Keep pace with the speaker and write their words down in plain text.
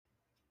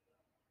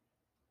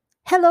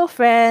Hello,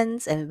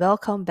 friends, and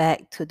welcome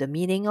back to the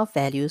Meaning of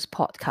Values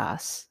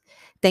podcast.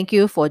 Thank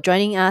you for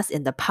joining us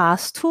in the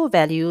past two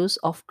values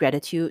of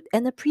gratitude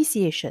and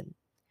appreciation.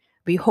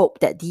 We hope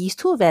that these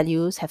two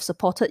values have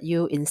supported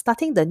you in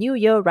starting the new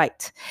year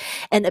right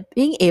and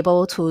being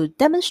able to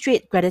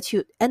demonstrate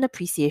gratitude and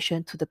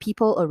appreciation to the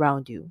people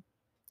around you.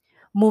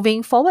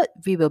 Moving forward,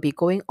 we will be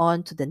going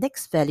on to the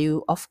next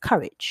value of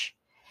courage.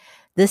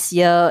 This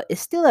year is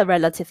still a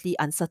relatively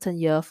uncertain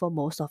year for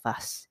most of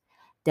us.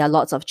 There are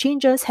lots of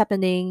changes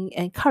happening,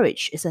 and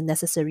courage is a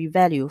necessary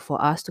value for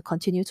us to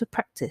continue to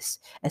practice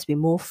as we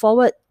move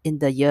forward in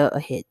the year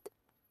ahead.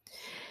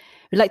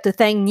 We'd like to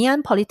thank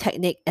Neon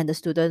Polytechnic and the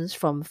students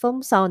from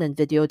Film, Sound, and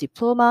Video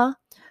Diploma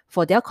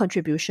for their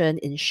contribution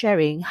in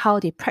sharing how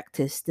they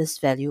practice this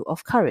value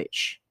of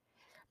courage.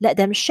 Let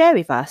them share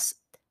with us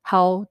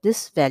how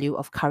this value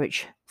of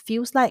courage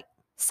feels like,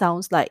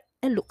 sounds like,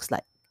 and looks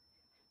like.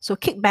 So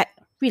kick back,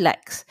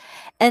 relax,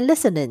 and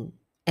listen in.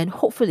 And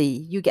hopefully,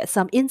 you get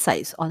some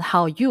insights on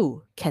how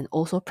you can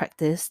also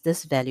practice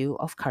this value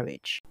of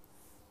courage.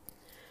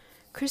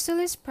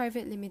 Chrysalis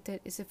Private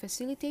Limited is a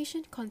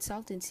facilitation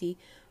consultancy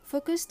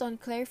focused on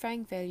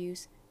clarifying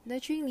values,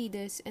 nurturing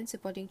leaders, and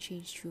supporting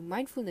change through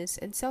mindfulness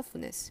and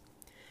selflessness.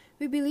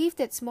 We believe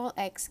that small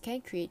acts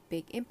can create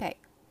big impact.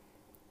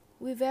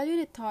 We value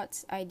the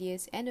thoughts,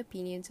 ideas, and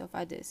opinions of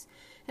others,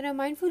 and are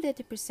mindful that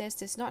the process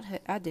does not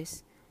hurt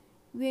others.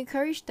 We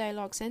encourage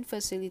dialogues and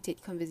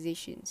facilitate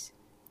conversations.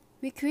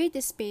 We create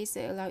a space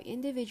that allows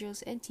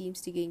individuals and teams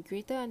to gain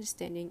greater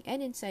understanding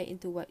and insight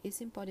into what is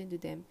important to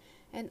them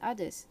and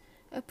others,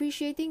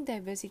 appreciating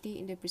diversity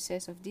in the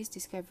process of this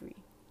discovery,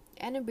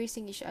 and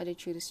embracing each other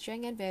through the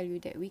strength and value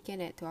that we can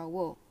add to our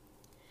world.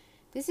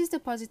 This is the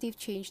positive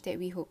change that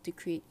we hope to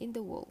create in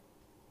the world.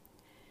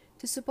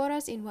 To support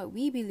us in what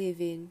we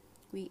believe in,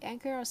 we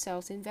anchor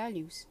ourselves in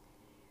values.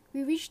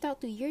 We reached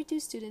out to Year 2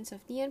 students of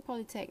Neon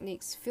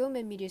Polytechnic's Film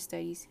and Media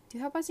Studies to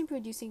help us in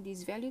producing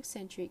these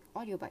value-centric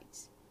audio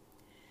bites.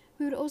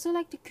 We would also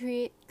like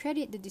to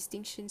credit the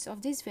distinctions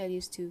of these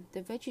values to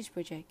the Virtues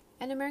Project,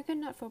 an American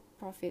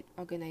not-for-profit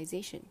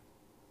organization.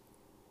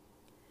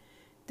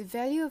 The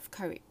value of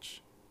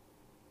courage.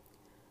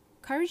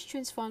 Courage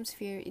transforms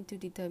fear into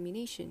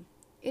determination.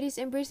 It is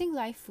embracing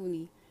life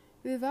fully,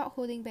 without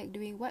holding back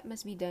doing what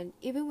must be done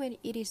even when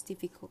it is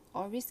difficult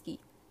or risky.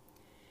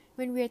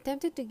 When we are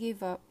tempted to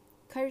give up,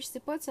 courage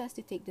supports us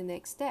to take the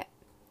next step.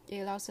 It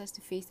allows us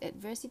to face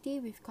adversity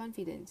with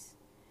confidence.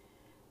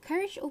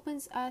 Courage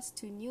opens us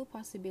to new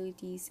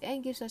possibilities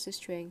and gives us the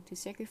strength to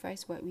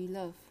sacrifice what we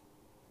love.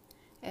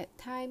 At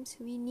times,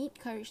 we need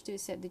courage to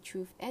accept the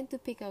truth and to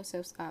pick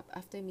ourselves up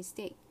after a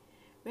mistake,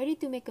 ready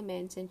to make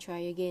amends and try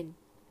again.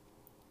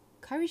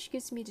 Courage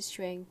gives me the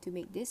strength to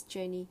make this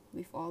journey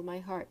with all my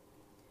heart.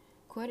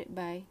 Quoted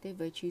by the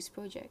Virtues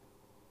Project.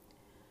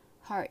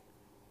 Heart.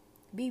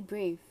 Be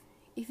brave.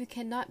 If you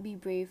cannot be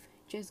brave,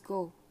 just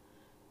go.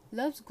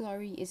 Love's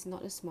glory is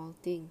not a small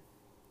thing.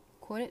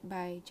 Quoted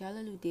by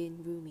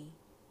Jalaluddin Rumi.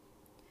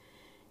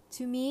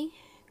 To me,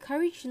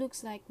 courage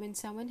looks like when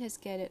someone has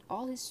gathered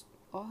all his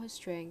or her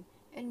strength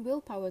and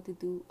willpower to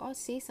do or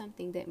say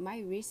something that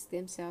might risk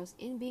themselves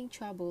in being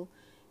troubled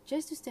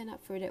just to stand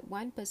up for that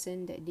one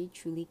person that they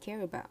truly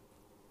care about.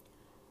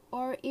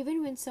 Or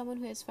even when someone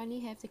who has finally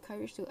have the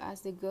courage to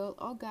ask the girl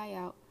or guy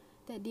out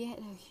that they had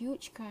a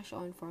huge crush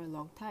on for a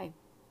long time.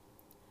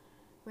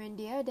 When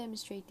they are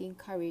demonstrating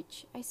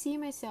courage, I see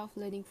myself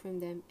learning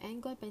from them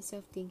and got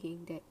myself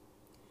thinking that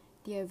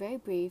they are very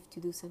brave to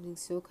do something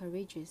so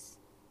courageous.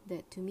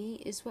 That to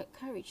me is what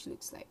courage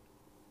looks like.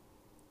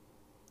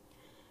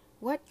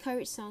 What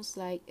courage sounds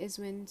like is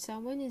when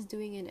someone is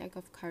doing an act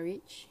of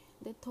courage,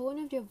 the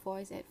tone of their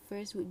voice at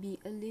first would be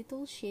a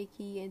little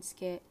shaky and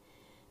scared,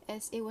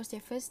 as it was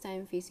their first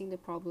time facing the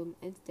problem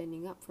and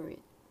standing up for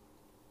it.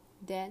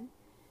 Then,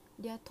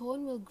 their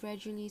tone will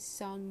gradually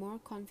sound more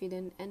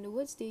confident and the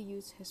words they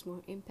use has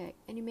more impact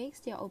and it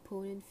makes their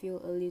opponent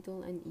feel a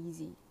little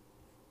uneasy.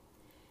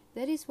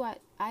 That is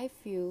what I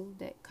feel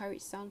that courage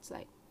sounds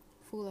like,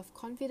 full of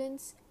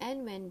confidence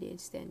and when they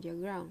stand their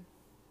ground.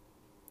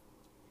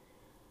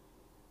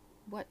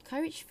 What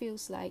courage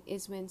feels like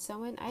is when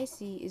someone I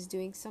see is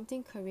doing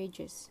something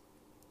courageous.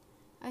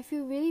 I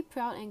feel really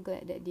proud and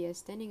glad that they are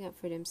standing up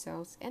for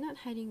themselves and not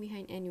hiding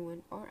behind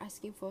anyone or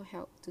asking for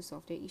help to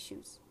solve their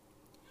issues.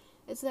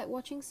 It's like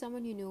watching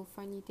someone you know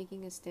finally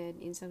taking a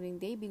stand in something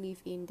they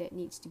believe in that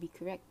needs to be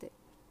corrected.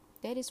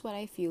 That is what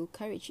I feel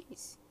courage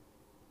is.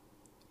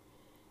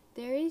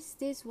 There is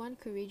this one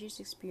courageous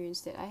experience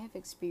that I have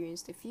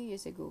experienced a few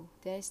years ago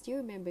that I still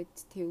remember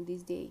till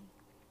this day.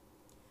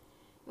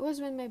 It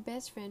was when my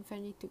best friend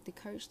finally took the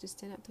courage to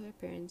stand up to her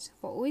parents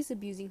for always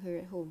abusing her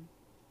at home.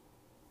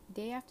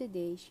 Day after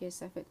day, she has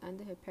suffered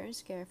under her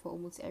parents' care for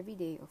almost every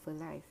day of her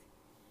life.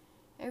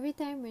 Every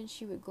time when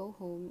she would go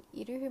home,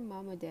 either her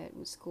mom or dad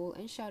would scold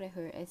and shout at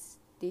her as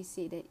they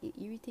say that it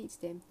irritates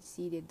them to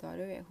see their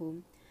daughter at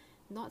home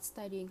not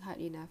studying hard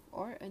enough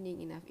or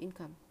earning enough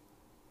income.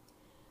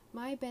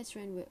 My best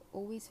friend would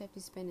always have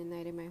to spend the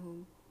night at my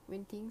home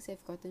when things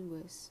have gotten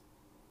worse.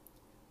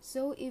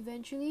 So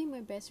eventually,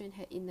 my best friend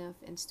had enough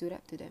and stood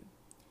up to them.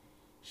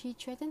 She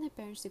threatened her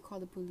parents to call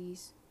the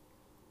police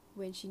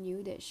when she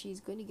knew that she's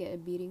going to get a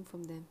beating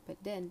from them. But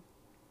then,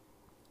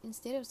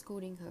 instead of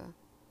scolding her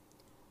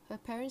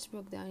parents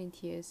broke down in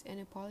tears and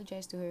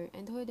apologized to her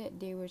and told her that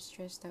they were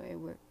stressed out at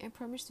work and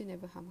promised to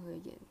never harm her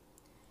again.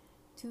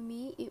 To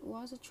me, it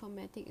was a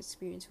traumatic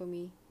experience for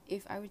me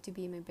if I were to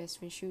be in my best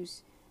friend's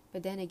shoes.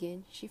 But then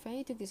again, she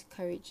finally took this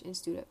courage and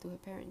stood up to her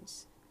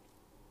parents.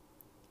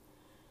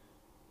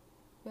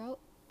 Well,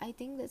 I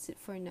think that's it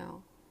for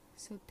now.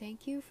 So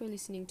thank you for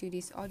listening to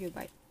this audio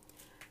bite.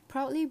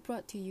 Proudly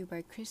brought to you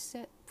by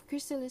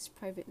Chrysalis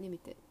Private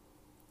Limited.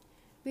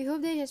 We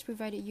hope that it has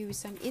provided you with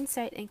some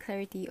insight and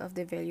clarity of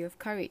the value of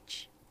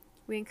courage.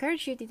 We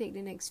encourage you to take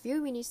the next few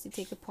minutes to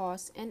take a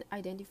pause and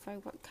identify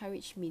what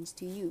courage means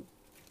to you.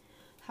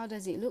 How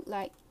does it look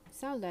like,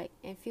 sound like,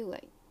 and feel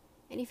like?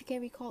 And if you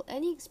can recall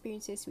any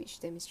experiences which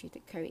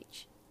demonstrated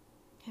courage.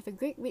 Have a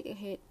great week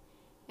ahead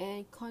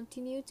and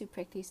continue to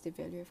practice the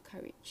value of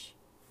courage.